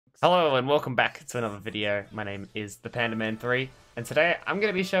Hello and welcome back to another video. My name is the PandaMan3 and today I'm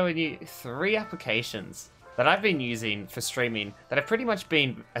going to be showing you 3 applications that I've been using for streaming that have pretty much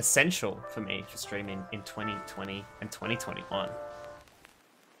been essential for me for streaming in 2020 and 2021.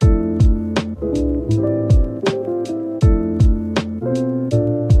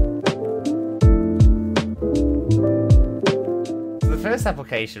 The first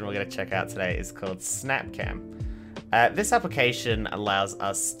application we're going to check out today is called Snapcam. This application allows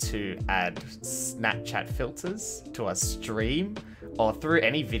us to add Snapchat filters to our stream or through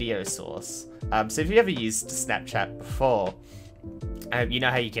any video source. So if you ever used Snapchat before, you know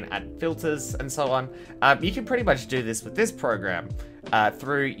how you can add filters and so on. You can pretty much do this with this program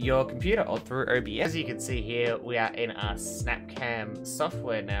through your computer or through OBS. As you can see here, we are in our Snapcam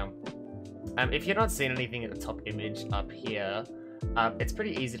software now. If you're not seeing anything at the top image up here, it's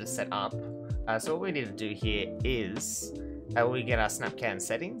pretty easy to set up. So what we need to do here is we get our Snapcam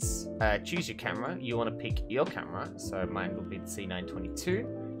settings, choose your camera. You want to pick your camera, so mine will be the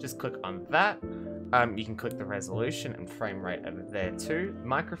C922. Just click on that. You can click the resolution and frame rate over there too.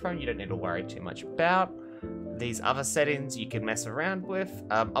 Microphone, you don't need to worry too much about. These other settings you can mess around with.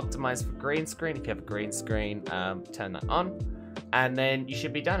 Optimize for green screen. If you have a green screen, turn that on. And then you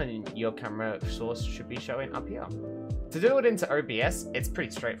should be done and your camera source should be showing up here. To do it into OBS, it's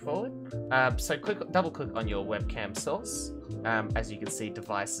pretty straightforward. So double click on your webcam source. As you can see,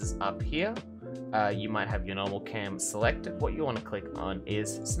 devices up here. You might have your normal cam selected. What you want to click on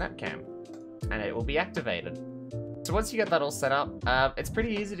is Snapcam, and it will be activated. So once you get that all set up, it's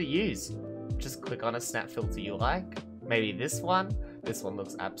pretty easy to use. Just click on a snap filter you like. Maybe this one. This one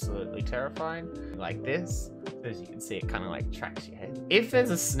looks absolutely terrifying, like this. As you can see, it kind of like tracks your head. If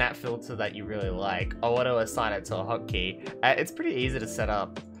there's a snap filter that you really like, or want to assign it to a hotkey, it's pretty easy to set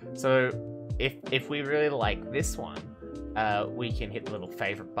up. So if we really like this one, we can hit the little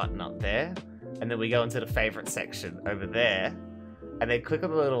favorite button up there, and then we go into the favorite section over there, and then click on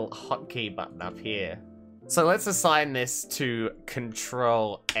the little hotkey button up here. So let's assign this to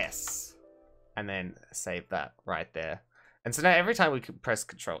Control S, and then save that right there. And so now every time we can press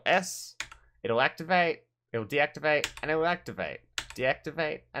Control S, it'll activate, it'll deactivate, and it will activate.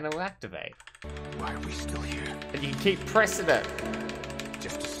 Deactivate, and it will activate. Why are we still here? And you can keep pressing it.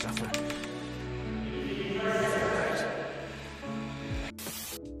 Just to suffer.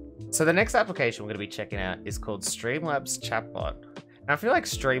 So the next application we're going to be checking out is called Streamlabs Chatbot. Now I feel like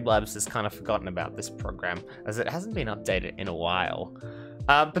Streamlabs has kind of forgotten about this program as it hasn't been updated in a while.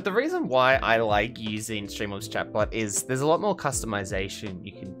 But the reason why I like using Streamlabs Chatbot is there's a lot more customization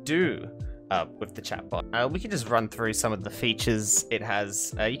you can do with the chatbot. We can just run through some of the features it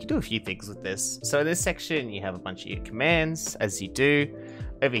has. You can do a few things with this. So in this section, you have a bunch of your commands, as you do.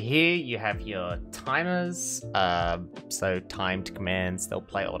 Over here, you have your timers. So timed commands, they'll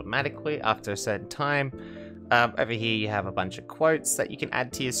play automatically after a certain time. Over here, you have a bunch of quotes that you can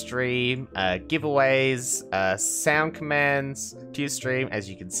add to your stream, giveaways, sound commands to your stream. As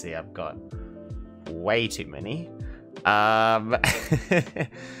you can see, I've got way too many. You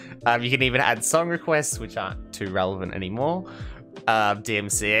can even add song requests, which aren't too relevant anymore.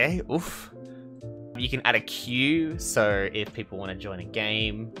 DMCA, oof. You can add a queue, so if people want to join a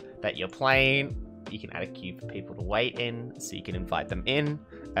game that you're playing, you can add a queue for people to wait in, so you can invite them in.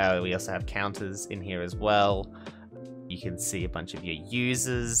 We also have counters in here as well. You can see a bunch of your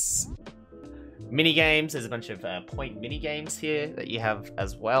users. Mini games, there's a bunch of point mini games here that you have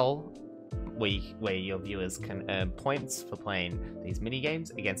as well, where your viewers can earn points for playing these mini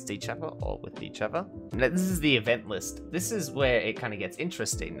games against each other or with each other. Now, this is the event list. This is where it kind of gets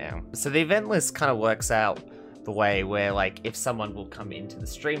interesting now. So the event list kind of works out the way where, like, if someone will come into the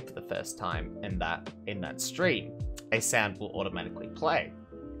stream for the first time in that stream, a sound will automatically play.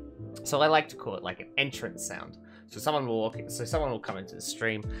 So I like to call it like an entrance sound. So someone will come into the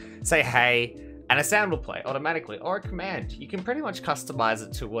stream, say hey, and a sound will play automatically, or a command. You can pretty much customize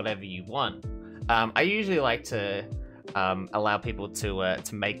it to whatever you want. I usually like to allow people to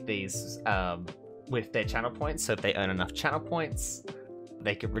make these with their channel points. So if they earn enough channel points,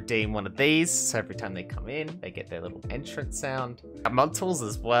 they could redeem one of these, so every time they come in, they get their little entrance sound. Mod tools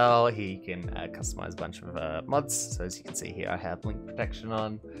as well. Here you can customize a bunch of mods. So as you can see here, I have link protection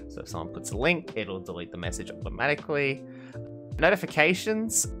on. So if someone puts a link, it'll delete the message automatically.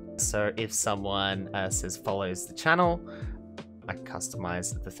 Notifications. So if someone says follows the channel, I can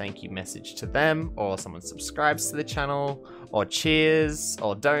customize the thank you message to them, or someone subscribes to the channel, or cheers,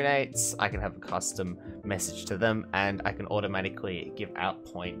 or donates, I can have a custom message to them, and I can automatically give out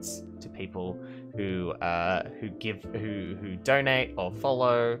points to people who donate or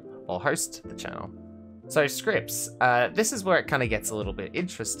follow or host the channel. So scripts, this is where it kind of gets a little bit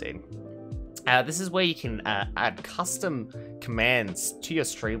interesting. This is where you can add custom commands to your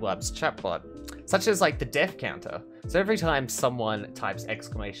Streamlabs chatbot, such as like the death counter. So every time someone types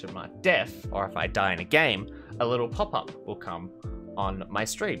 !death, or if I die in a game, a little pop-up will come on my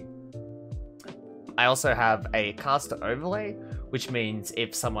stream. I also have a caster overlay, which means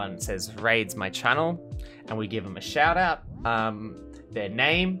if someone says raids my channel and we give them a shout out, their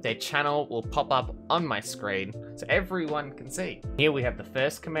name, their channel will pop up on my screen so everyone can see. Here we have the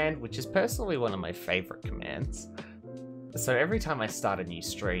first command, which is personally one of my favorite commands. So every time I start a new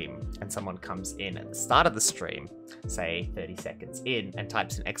stream and someone comes in at the start of the stream, say 30 seconds in, and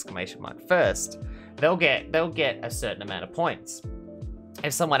types an ! first, they'll get a certain amount of points.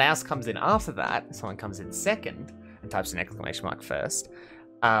 If someone else comes in after that, if someone comes in second and types an ! first,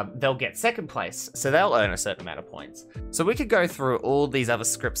 they'll get second place, so they'll earn a certain amount of points. So we could go through all these other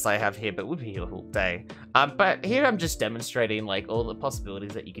scripts I have here, but we'll be here all day. But here I'm just demonstrating like all the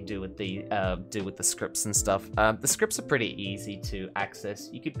possibilities that you can do with the scripts and stuff. The scripts are pretty easy to access.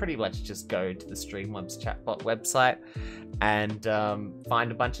 You could pretty much just go to the Streamlabs Chatbot website and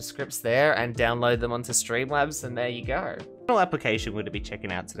find a bunch of scripts there and download them onto Streamlabs, and there you go. The final application we're going to be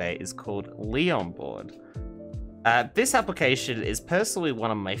checking out today is called Leonboard. This application is personally one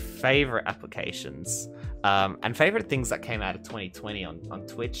of my favorite applications, and favorite things that came out of 2020 on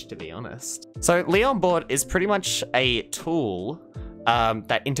Twitch, to be honest. So Leonboard is pretty much a tool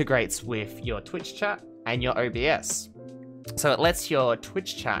that integrates with your Twitch chat and your OBS. So it lets your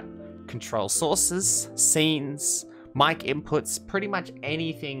Twitch chat control sources, scenes, mic inputs, pretty much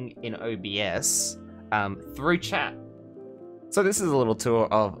anything in OBS through chat. So this is a little tour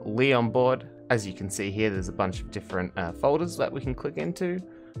of Leonboard. As you can see here, there's a bunch of different folders that we can click into.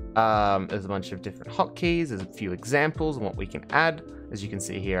 There's a bunch of different hotkeys. There's a few examples of what we can add. As you can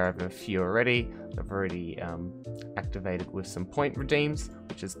see here, I have a few already. I've already activated with some point redeems,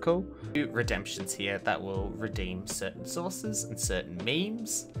 which is cool. Few redemptions here that will redeem certain sources and certain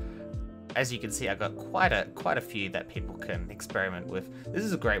memes. As you can see, I've got quite a few that people can experiment with. This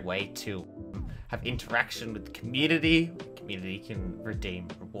is a great way to have interaction with the community. The community can redeem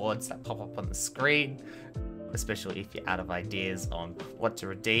rewards that pop up on the screen, especially if you're out of ideas on what to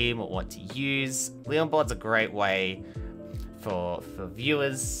redeem or what to use. Leonboard's a great way for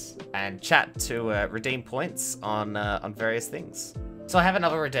viewers and chat to redeem points on various things. So I have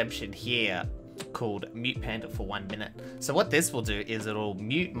another redemption here called Mute Panda for 1 minute. So what this will do is it'll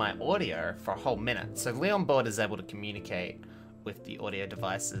mute my audio for a whole minute. So Leonboard is able to communicate with the audio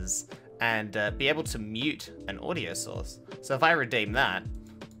devices and be able to mute an audio source. So if I redeem that,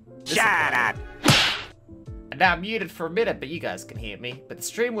 shut up! And now I'm muted for a minute, but you guys can hear me, but the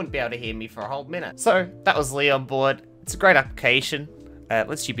stream wouldn't be able to hear me for a whole minute. So that was Leonboard. It's a great application. It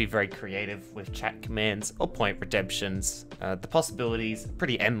lets you be very creative with chat commands or point redemptions. The possibilities are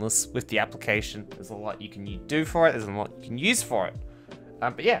pretty endless with the application. There's a lot you can do for it. There's a lot you can use for it.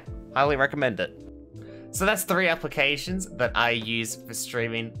 But yeah, highly recommend it. So that's 3 applications that I use for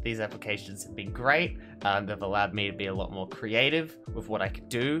streaming. These applications have been great. They've allowed me to be a lot more creative with what I could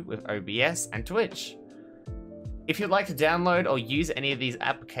do with OBS and Twitch. If you'd like to download or use any of these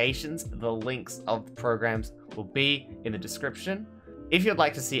applications, the links of the programs will be in the description. If you'd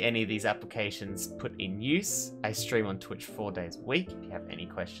like to see any of these applications put in use, I stream on Twitch 4 days a week. If you have any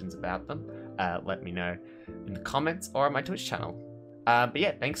questions about them, let me know in the comments or on my Twitch channel. But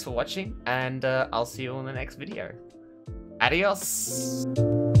yeah, thanks for watching, and I'll see you all in the next video.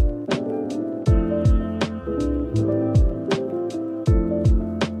 Adios!